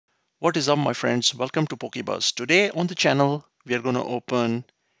What is up, my friends? Welcome to Pokebuzz. Today on the channel, we are going to open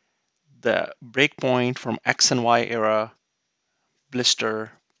the Breakpoint from X and Y era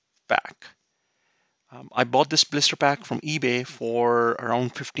blister pack. I bought this blister pack from eBay for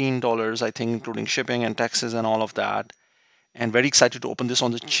around $15, I think, including shipping and taxes and all of that. And very excited to open this on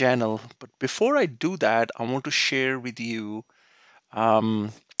the channel. But before I do that, I want to share with you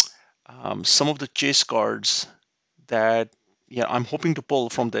um, some of the chase cards that I'm hoping to pull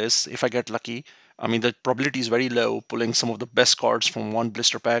from this if I get lucky. I mean, the probability is very low pulling some of the best cards from one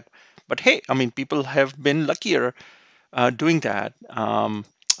blister pack. But hey, I mean, people have been luckier doing that. I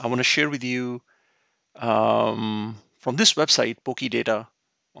want to share with you from this website, Pokidata,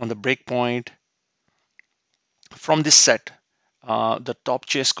 on the Breakpoint. From this set, the top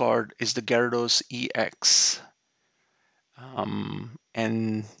chase card is the Gyarados EX.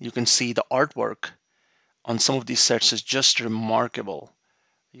 And you can see the artwork on some of these sets is just remarkable.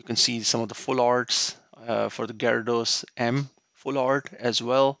 You can see some of the full arts for the Gyarados M full art as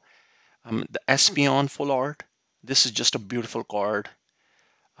well. The Espeon full art. This is just a beautiful card.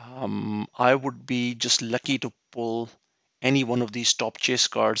 I would be just lucky to pull any one of these top chase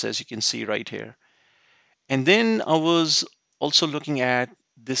cards, as you can see right here. And then I was also looking at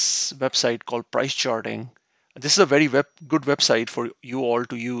this website called Price Charting. This is a very good website for you all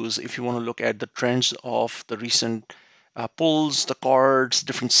to use if you want to look at the trends of the recent pulls, the cards,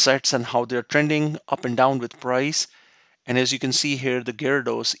 different sets, and how they're trending up and down with price. And as you can see here, the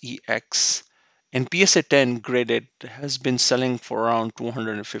Gyarados EX in PSA 10 graded has been selling for around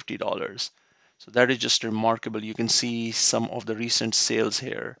 $250. So that is just remarkable. You can see some of the recent sales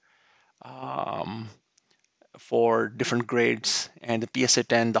here. For different grades, and the PSA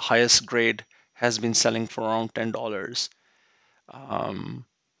 10, the highest grade, has been selling for around $10. Um,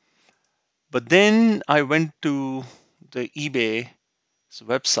 but then I went to the eBay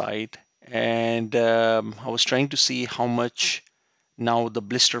website and I was trying to see how much now the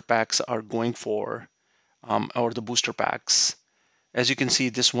blister packs are going for, or the booster packs. As you can see,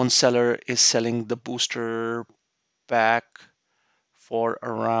 this one seller is selling the booster pack for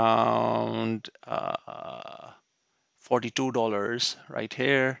around $42 right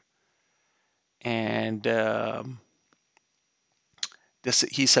here, and this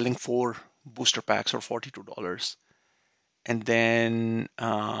he's selling 4 booster packs for $42. And then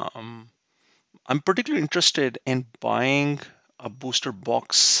I'm particularly interested in buying a booster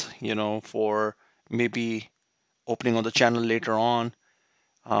box, for maybe opening on the channel later on.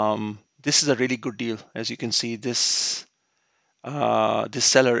 This is a really good deal. As you can see, this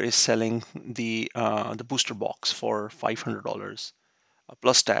seller is selling the booster box for $500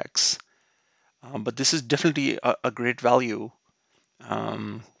 plus tax. But this is definitely a great value.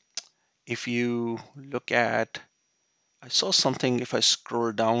 Um, if you look at, I saw something, if I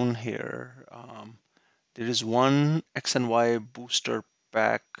scroll down here, there is one X and Y booster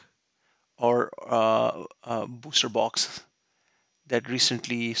pack or booster box that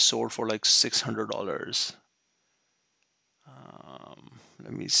recently sold for like $600.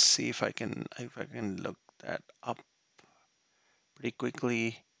 Let me see if I can look that up pretty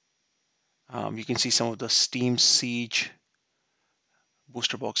quickly. You can see some of the Steam Siege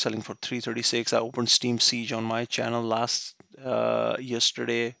booster box selling for $336. I opened Steam Siege on my channel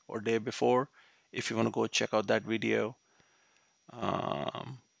yesterday or day before, if you want to go check out that video.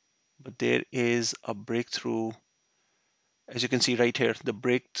 But there is a breakthrough, as you can see right here, the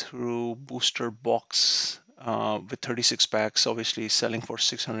breakthrough booster box with 36 packs, obviously selling for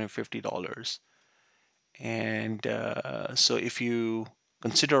 $650. And so if you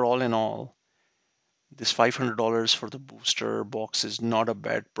consider all in all, this $500 for the booster box is not a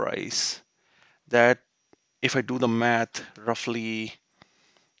bad price. That, if I do the math, roughly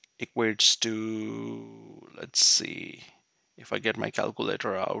equates to, let's see, if I get my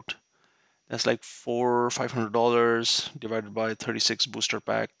calculator out, that's like $500 divided by 36 booster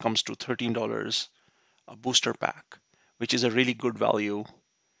pack comes to $13 a booster pack, which is a really good value.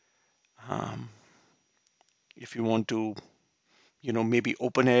 Um, if you want to, maybe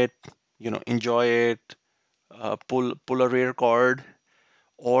open it, enjoy it, pull a rare card,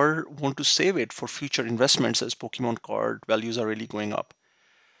 or want to save it for future investments as Pokemon card values are really going up.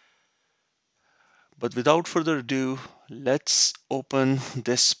 But without further ado, let's open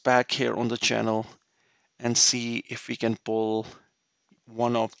this pack here on the channel and see if we can pull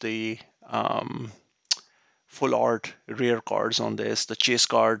one of the full art rare cards on this. The chase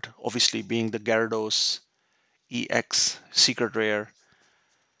card, obviously, being the Gyarados EX secret rare.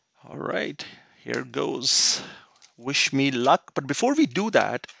 All right, here goes. Wish me luck. But before we do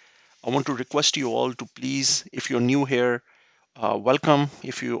that, I want to request you all to please, if you're new here, Welcome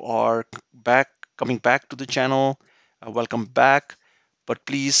if you are coming back to the channel. Welcome back. But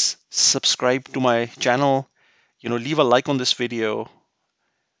please subscribe to my channel. Leave a like on this video,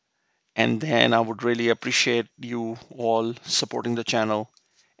 and then I would really appreciate you all supporting the channel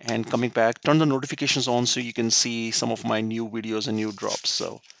and coming back. Turn the notifications on so you can see some of my new videos and new drops.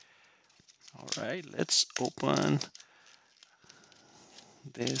 So, all right, let's open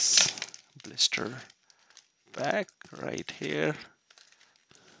this blister pack right here.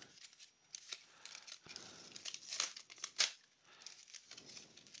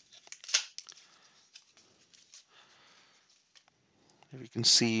 If you can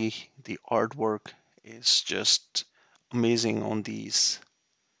see, the artwork is just amazing on these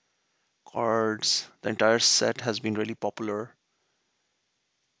cards. The entire set has been really popular.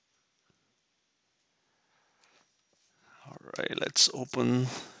 All right, let's open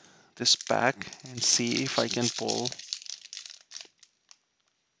this pack and see if I can pull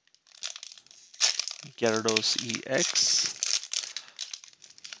Gyarados EX.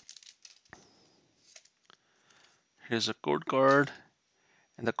 Here's a code card,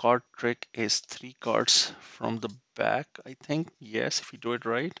 and the card trick is 3 cards from the back, I think. Yes, if you do it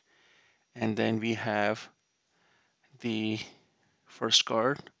right. And then we have the first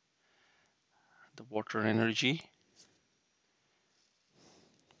card, the Water Energy.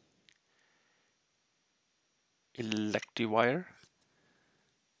 Electivire,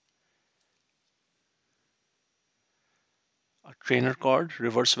 a trainer card,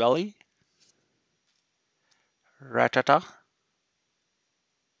 Reverse Valley, Ratata,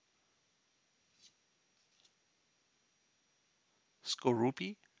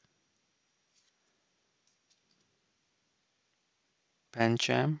 Skorupi,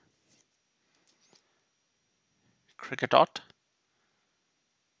 Pancham, Kricketot,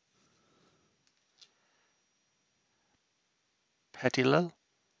 Petilil,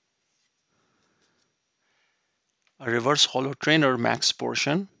 a Reverse Holo Trainer Max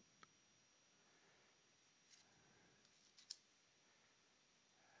Portion,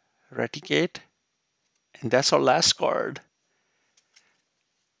 Reticate, and that's our last card.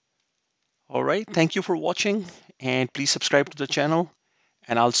 All right, thank you for watching, and please subscribe to the channel,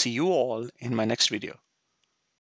 and I'll see you all in my next video.